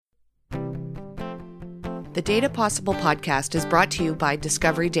The Data Possible podcast is brought to you by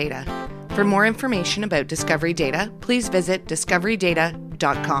Discovery Data. For more information about Discovery Data, please visit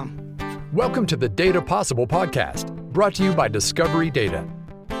discoverydata.com. Welcome to the Data Possible podcast, brought to you by Discovery Data.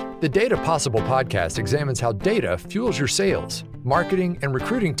 The Data Possible podcast examines how data fuels your sales, marketing, and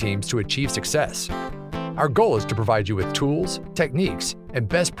recruiting teams to achieve success. Our goal is to provide you with tools, techniques, and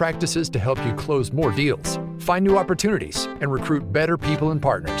best practices to help you close more deals, find new opportunities, and recruit better people and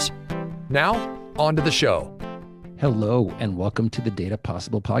partners. Now, on to the show. Hello, and welcome to the Data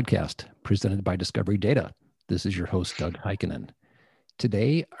Possible podcast, presented by Discovery Data. This is your host, Doug Heikkinen.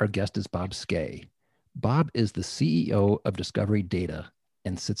 Today, our guest is Bob Skea. Bob is the CEO of Discovery Data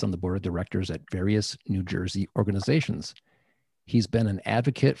and sits on the board of directors at various New Jersey organizations. He's been an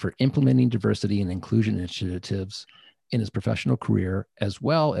advocate for implementing diversity and inclusion initiatives in his professional career, as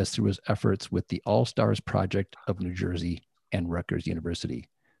well as through his efforts with the All Stars Project of New Jersey and Rutgers University.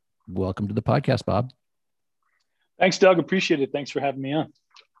 Welcome to the podcast, Bob. Thanks, Doug. Appreciate it. Thanks for having me on.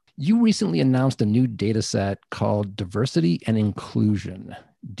 You recently announced a new data set called Diversity and Inclusion.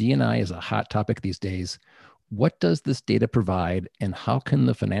 D&I is a hot topic these days. What does this data provide, and how can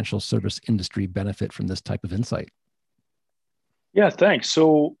the financial service industry benefit from this type of insight? Yeah, thanks.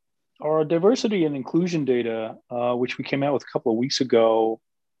 So our diversity and inclusion data, which we came out with a couple of weeks ago,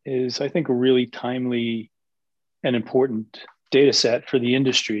 is, I think, a really timely and important data set for the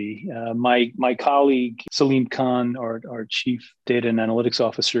industry. My colleague, Salim Khan, our Chief Data and Analytics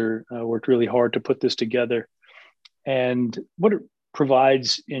Officer, worked really hard to put this together. And what it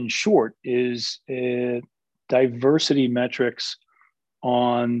provides, in short, is diversity metrics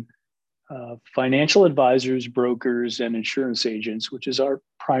on financial advisors, brokers, and insurance agents, which is our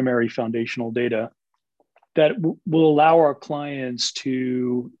primary foundational data, that will allow our clients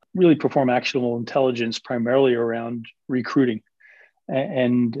to really perform actionable intelligence primarily around recruiting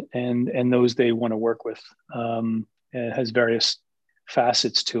and those they want to work with. It has various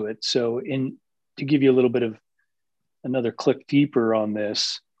facets to it. So to give you a little bit of another click deeper on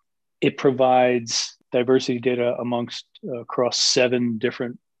this, it provides diversity data across 7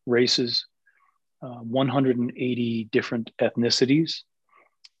 different races, 180 different ethnicities,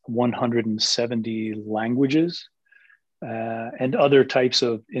 170 languages, and other types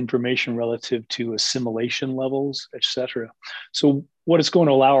of information relative to assimilation levels, et cetera. So what it's going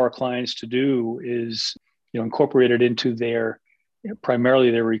to allow our clients to do is, incorporate it into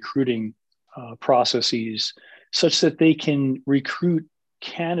primarily their recruiting processes, such that they can recruit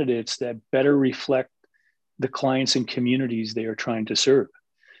candidates that better reflect the clients and communities they are trying to serve.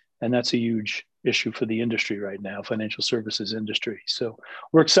 And that's a huge issue for the industry right now, financial services industry. So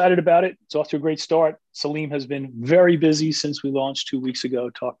we're excited about it. It's off to a great start. Salim has been very busy since we launched 2 weeks ago,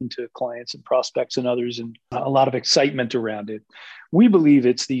 talking to clients and prospects and others, and a lot of excitement around it. We believe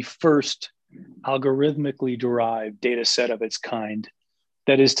it's the first algorithmically derived data set of its kind.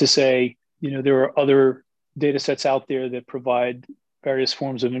 That is to say, there are other data sets out there that provide various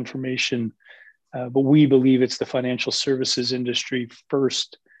forms of information, but we believe it's the financial services industry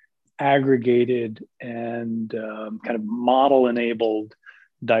first aggregated and kind of model-enabled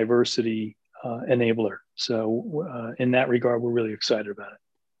diversity enabler. So in that regard, we're really excited about it.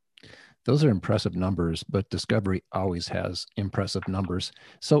 Those are impressive numbers, but Discovery always has impressive numbers.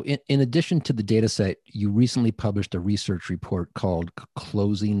 So in addition to the data set, you recently published a research report called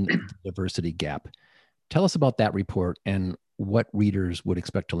Closing the Diversity Gap. Tell us about that report and what readers would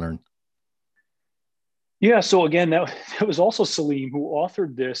expect to learn. Yeah, so again, that was also Salim who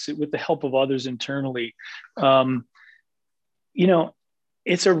authored this with the help of others internally.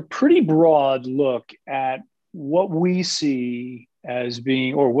 It's a pretty broad look at what we see as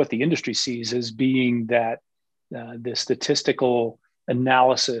being, or what the industry sees as being, that the statistical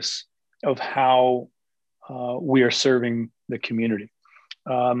analysis of how we are serving the community.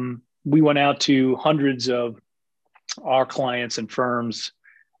 We went out to hundreds of our clients and firms,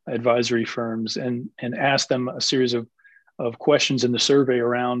 advisory firms, and asked them a series of questions in the survey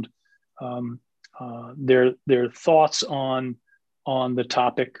around their thoughts on the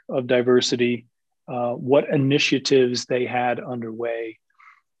topic of diversity, what initiatives they had underway,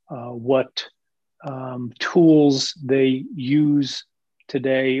 what tools they use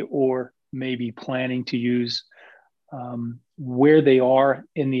today or may be planning to use, where they are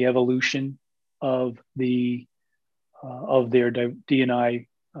in the evolution of their D&I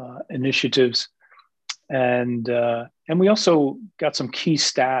initiatives, and we also got some key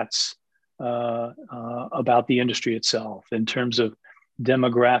stats about the industry itself in terms of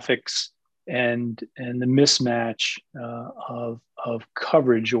demographics and the mismatch of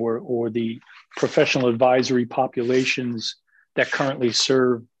coverage or the professional advisory populations that currently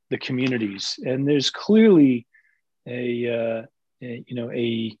serve the communities. And there's clearly a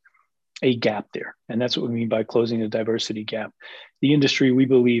gap there. And that's what we mean by closing the diversity gap. The industry, we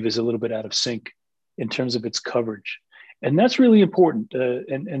believe, is a little bit out of sync in terms of its coverage. And that's really important.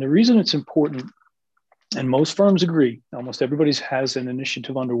 And the reason it's important, and most firms agree, almost everybody has an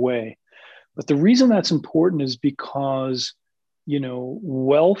initiative underway. But the reason that's important is because,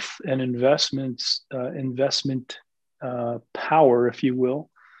 wealth and investment power, if you will,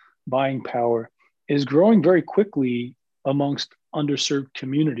 buying power, is growing very quickly amongst underserved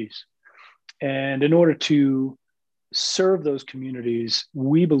communities. And in order to serve those communities,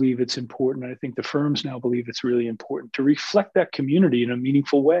 we believe it's important. I think the firms now believe it's really important to reflect that community in a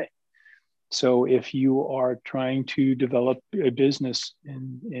meaningful way. So if you are trying to develop a business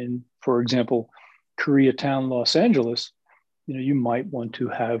in, for example, Koreatown, Los Angeles, you might want to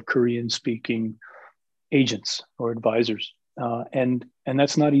have Korean-speaking agents or advisors, and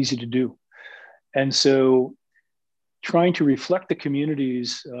that's not easy to do. And so, trying to reflect the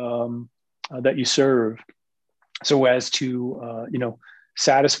communities that you serve, so as to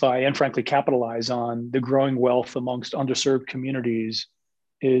satisfy and frankly capitalize on the growing wealth amongst underserved communities,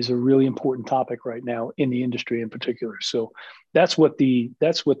 is a really important topic right now in the industry in particular. So that's what the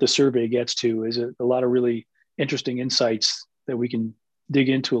survey gets to, is a lot of really interesting insights that we can dig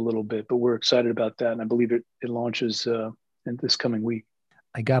into a little bit, but we're excited about that. And I believe it launches in this coming week.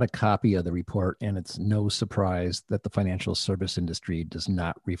 I got a copy of the report, and it's no surprise that the financial service industry does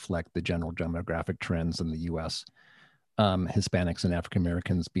not reflect the general demographic trends in the U.S., Hispanics and African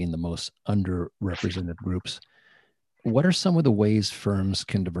Americans being the most underrepresented groups. What are some of the ways firms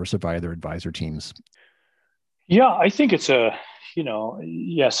can diversify their advisor teams? Yeah, I think it's so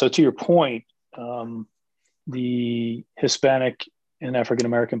to your point, the Hispanic and African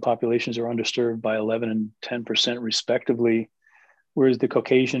American populations are underserved by 11 and 10% respectively, whereas the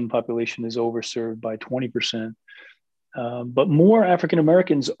Caucasian population is overserved by 20%. But more African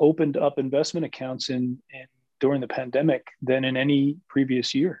Americans opened up investment accounts during the pandemic than in any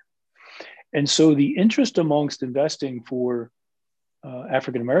previous year. And so the interest amongst investing for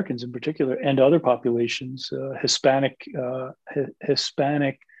African Americans in particular, and other populations, Hispanic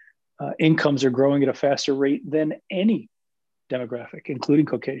incomes are growing at a faster rate than any demographic, including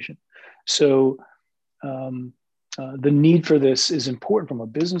Caucasian. So the need for this is important from a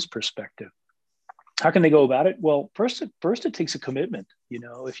business perspective. How can they go about it? Well, first it takes a commitment.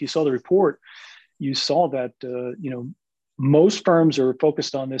 If you saw the report, you saw that most firms are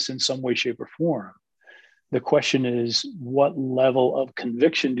focused on this in some way, shape, or form. The question is, what level of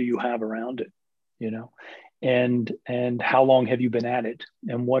conviction do you have around it? And how long have you been at it?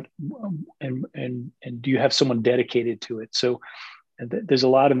 And do you have someone dedicated to it? So there's a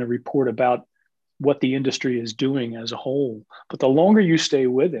lot in the report about what the industry is doing as a whole. But the longer you stay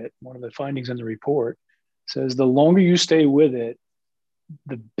with it, one of the findings in the report says the longer you stay with it,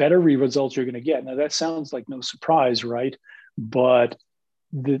 the better results you're going to get. Now, that sounds like no surprise, right? But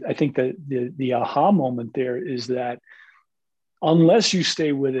I think that the aha moment there is that unless you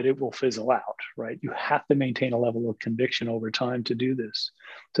stay with it, it will fizzle out, right? You have to maintain a level of conviction over time to do this.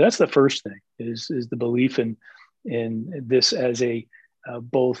 So that's the first thing, is the belief in this as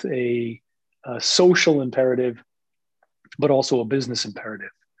both a social imperative, but also a business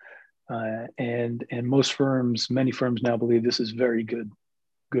imperative. And many firms now believe this is very good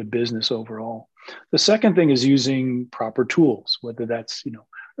business overall. The second thing is using proper tools, whether that's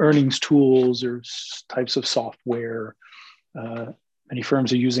earnings tools or types of software. Many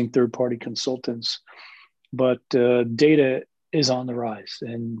firms are using third-party consultants, but data is on the rise,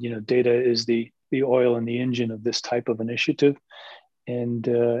 and data is the oil and the engine of this type of initiative, and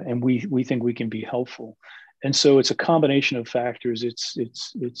we think we can be helpful. And so it's a combination of factors.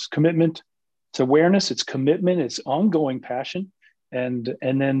 It's commitment, it's awareness, it's commitment, it's ongoing passion, and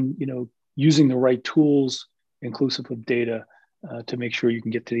then using the right tools, inclusive of data, to make sure you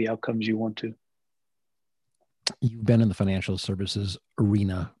can get to the outcomes you want to. You've been in the financial services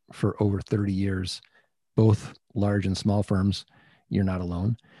arena for over 30 years, both large and small firms. You're not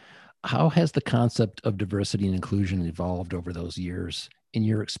alone. How has the concept of diversity and inclusion evolved over those years in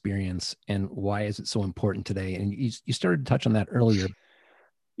your experience, and why is it so important today? And you started to touch on that earlier.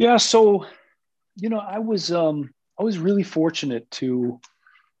 Yeah, so I was really fortunate to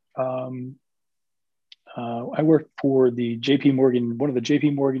I worked for the JP Morgan, one of the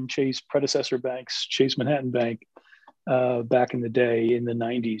JP Morgan Chase predecessor banks, Chase Manhattan Bank, back in the day in the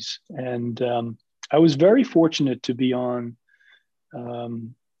 90s. And I was very fortunate to be on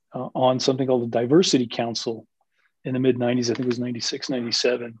something called the Diversity Council in the mid 90s. I think it was 96,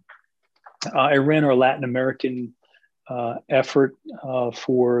 97. I ran our Latin American effort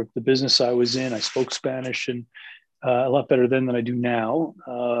for the business I was in. I spoke Spanish and a lot better then than I do now.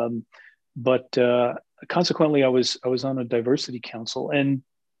 But consequently, I was on a diversity council, and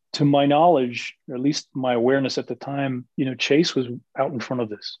to my knowledge, or at least my awareness at the time, Chase was out in front of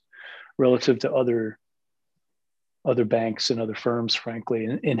this relative to other banks and other firms,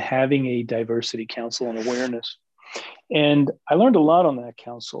 frankly, in having a diversity council and awareness. And I learned a lot on that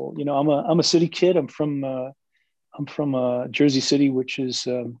council. I'm a city kid. I'm from Jersey City, which is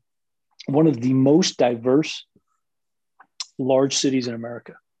one of the most diverse large cities in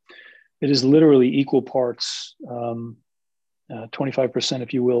America. It is literally equal parts, 25%,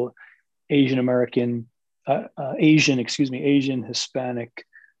 if you will, Asian, Hispanic,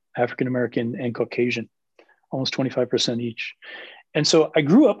 African American, and Caucasian, almost 25% each. And so I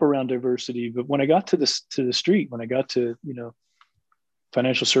grew up around diversity, but when I got to the street, when I got to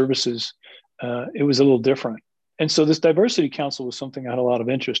financial services, it was a little different. And so this diversity council was something I had a lot of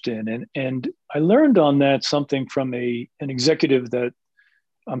interest in, and I learned on that something from an executive that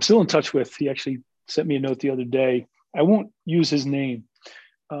I'm still in touch with. He actually sent me a note the other day. I won't use his name,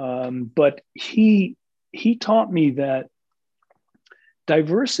 but he taught me that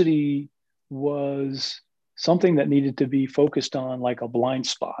diversity was something that needed to be focused on like a blind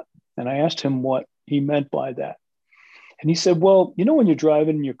spot. And I asked him what he meant by that. And he said, well, when you're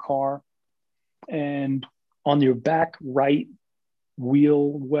driving in your car and on your back right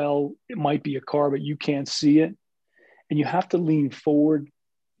wheel, well, it might be a car, but you can't see it. And you have to lean forward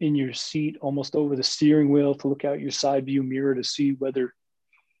in your seat, almost over the steering wheel, to look out your side view mirror to see whether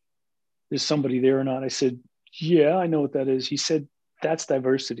there's somebody there or not. I said, yeah, I know what that is. He said, that's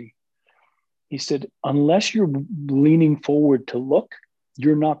diversity. He said, unless you're leaning forward to look,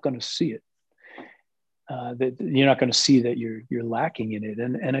 you're not going to see it. That you're not going to see that you're lacking in it.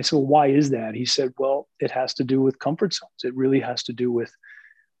 And I said, well, why is that? He said, well, it has to do with comfort zones. It really has to do with,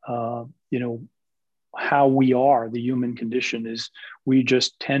 how we are. The human condition is we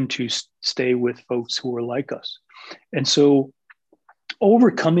just tend to stay with folks who are like us. And so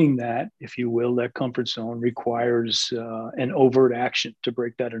overcoming that, if you will, that comfort zone requires an overt action to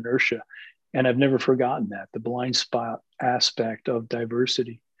break that inertia. And I've never forgotten that, the blind spot aspect of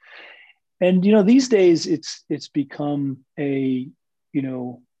diversity. And, these days it's become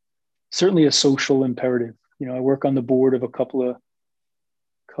certainly a social imperative. I work on the board of a couple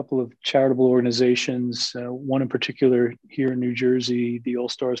of charitable organizations, one in particular here in New Jersey, the All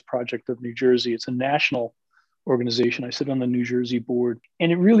Stars Project of New Jersey. It's a national organization. I sit on the New Jersey board,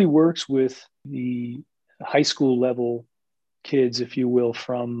 and it really works with the high school level kids, if you will,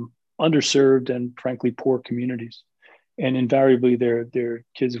 from underserved and frankly poor communities. And invariably they're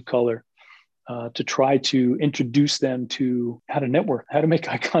kids of color, to try to introduce them to how to network, how to make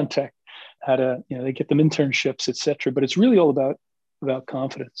eye contact, how to, they get them internships, et cetera. But it's really all about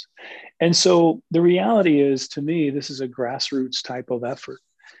confidence. And so the reality is, to me, this is a grassroots type of effort.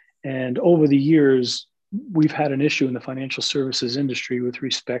 And over the years, we've had an issue in the financial services industry with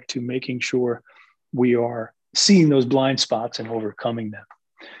respect to making sure we are seeing those blind spots and overcoming them.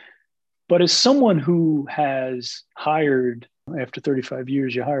 But as someone who has hired, after 35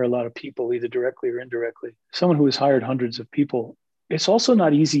 years, you hire a lot of people, either directly or indirectly. Someone who has hired hundreds of people, it's also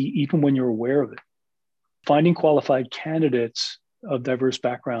not easy, even when you're aware of it. Finding qualified candidates of diverse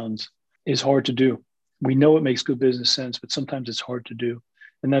backgrounds is hard to do. We know it makes good business sense, but sometimes it's hard to do.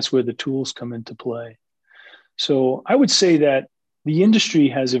 And that's where the tools come into play. So I would say that the industry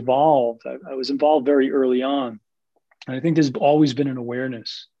has evolved. I was involved very early on, and I think there's always been an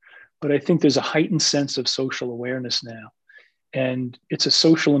awareness, but I think there's a heightened sense of social awareness now. And it's a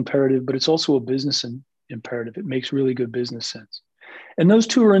social imperative, but it's also a business imperative. It makes really good business sense. And those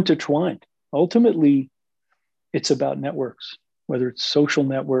two are intertwined. Ultimately, it's about networks, whether it's social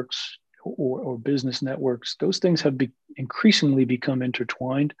networks or business networks. Those things have increasingly become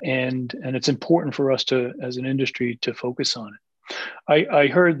intertwined, and it's important for us to, as an industry, to focus on it. I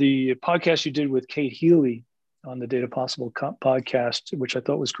heard the podcast you did with Kate Healy on the Data Possible podcast, which I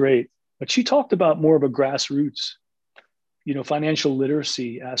thought was great. But she talked about more of a grassroots, financial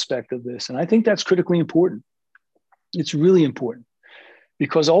literacy aspect of this. And I think that's critically important. It's really important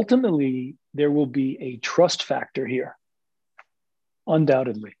because ultimately there will be a trust factor here,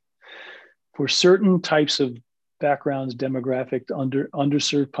 undoubtedly. For certain types of backgrounds, demographic,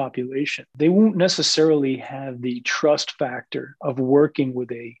 underserved population, they won't necessarily have the trust factor of working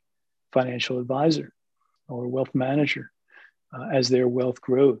with a financial advisor or wealth manager as their wealth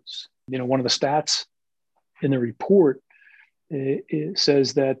grows. One of the stats in the report, it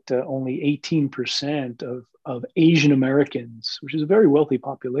says that only 18% of Asian Americans, which is a very wealthy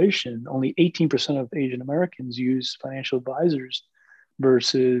population. Only 18% of Asian Americans use financial advisors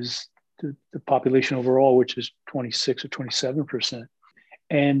versus the population overall, which is 26 or 27%.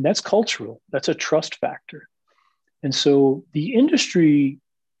 And that's cultural. That's a trust factor. And so the industry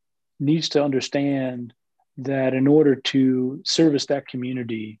needs to understand that in order to service that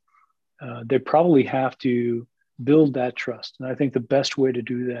community, they probably have to build that trust. And I think the best way to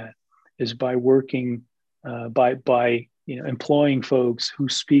do that is by working, by employing folks who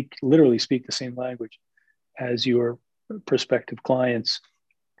literally speak the same language as your prospective clients,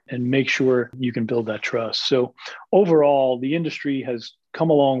 and make sure you can build that trust. So overall, the industry has come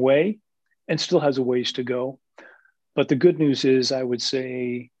a long way and still has a ways to go. But the good news is, I would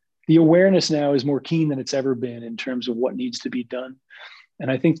say, the awareness now is more keen than it's ever been in terms of what needs to be done. And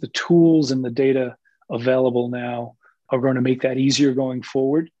I think the tools and the data available now are going to make that easier going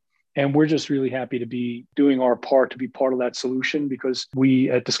forward. And we're just really happy to be doing our part to be part of that solution, because we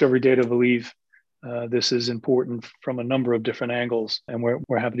at Discovery Data believe this is important from a number of different angles, and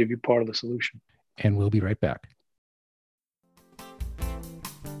we're happy to be part of the solution. And we'll be right back.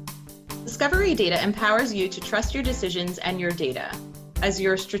 Discovery Data empowers you to trust your decisions and your data. As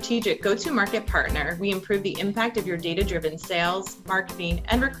your strategic go-to-market partner, we improve the impact of your data-driven sales, marketing,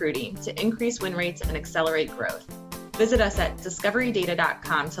 and recruiting to increase win rates and accelerate growth. Visit us at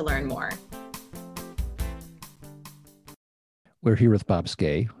discoverydata.com to learn more. We're here with Bob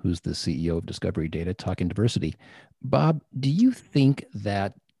Skea, who's the CEO of Discovery Data, talking diversity. Bob, do you think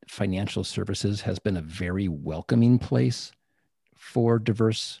that financial services has been a very welcoming place for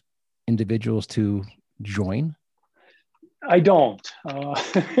diverse individuals to join? I don't.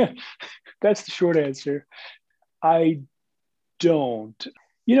 That's the short answer. I don't.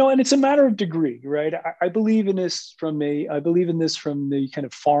 And it's a matter of degree, right? I believe in this from the kind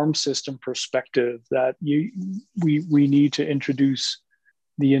of farm system perspective, that we need to introduce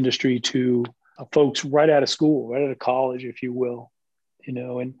the industry to folks right out of school, right out of college, if you will,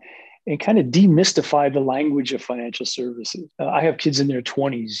 and kind of demystify the language of financial services. I have kids in their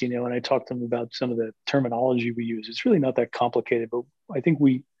 20s, and I talk to them about some of the terminology we use. It's really not that complicated, but I think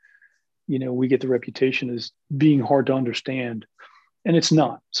we get the reputation as being hard to understand. And it's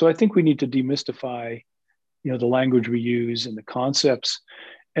not. So I think we need to demystify, the language we use and the concepts,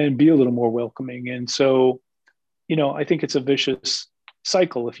 and be a little more welcoming. And so, I think it's a vicious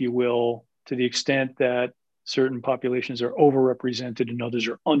cycle, if you will, to the extent that certain populations are overrepresented and others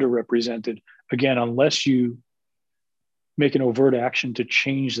are underrepresented. Again, unless you make an overt action to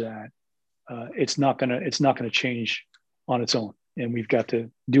change that, it's not gonna change on its own. And we've got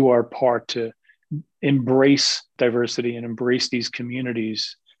to do our part to embrace diversity and embrace these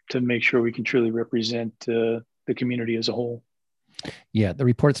communities to make sure we can truly represent the community as a whole. Yeah, the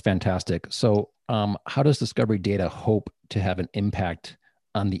report's fantastic. So how does Discovery Data hope to have an impact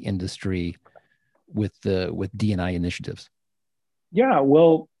on the industry with D&I initiatives? Yeah,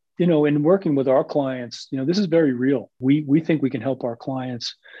 well, in working with our clients, this is very real. We think we can help our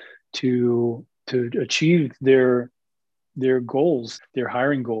clients to achieve their goals, their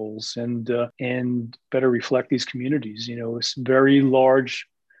hiring goals, and better reflect these communities. This very large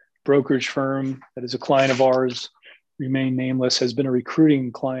brokerage firm that is a client of ours, remain nameless, has been a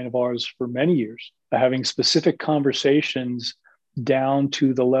recruiting client of ours for many years, having specific conversations down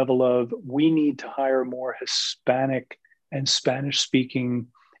to the level of, we need to hire more Hispanic and Spanish-speaking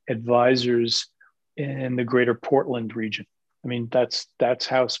advisors in the greater Portland region. I mean, that's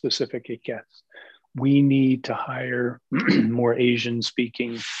how specific it gets. We need to hire more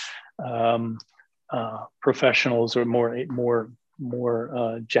Asian-speaking professionals, or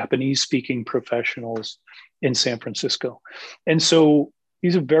more Japanese-speaking professionals in San Francisco. And so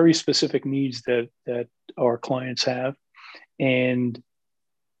these are very specific needs that our clients have. And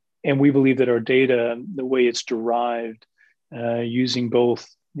we believe that our data, the way it's derived, using both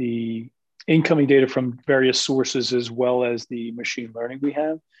the incoming data from various sources as well as the machine learning we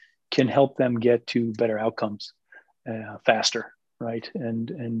have, can help them get to better outcomes faster, right?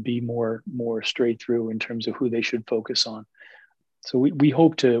 And be more straight through in terms of who they should focus on. So we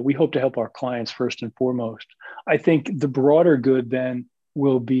hope to help our clients first and foremost. I think the broader good then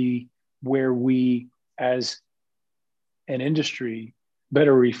will be where we, as an industry,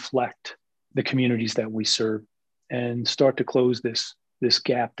 better reflect the communities that we serve and start to close this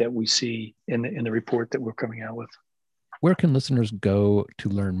gap that we see in the report that we're coming out with. Where can listeners go to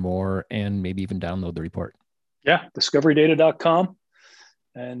learn more and maybe even download the report? Yeah, discoverydata.com.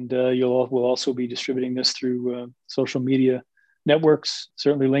 And we'll also be distributing this through social media networks,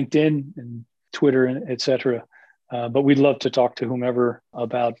 certainly LinkedIn and Twitter, and et cetera. But we'd love to talk to whomever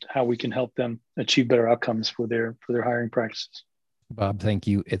about how we can help them achieve better outcomes for their hiring practices. Bob, thank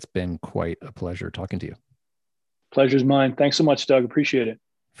you. It's been quite a pleasure talking to you. Pleasure's mine. Thanks so much, Doug. Appreciate it.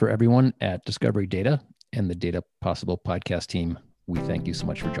 For everyone at Discovery Data and the Data Possible podcast team, we thank you so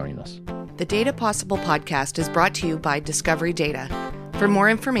much for joining us. The Data Possible podcast is brought to you by Discovery Data. For more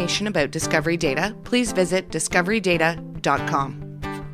information about Discovery Data, please visit discoverydata.com.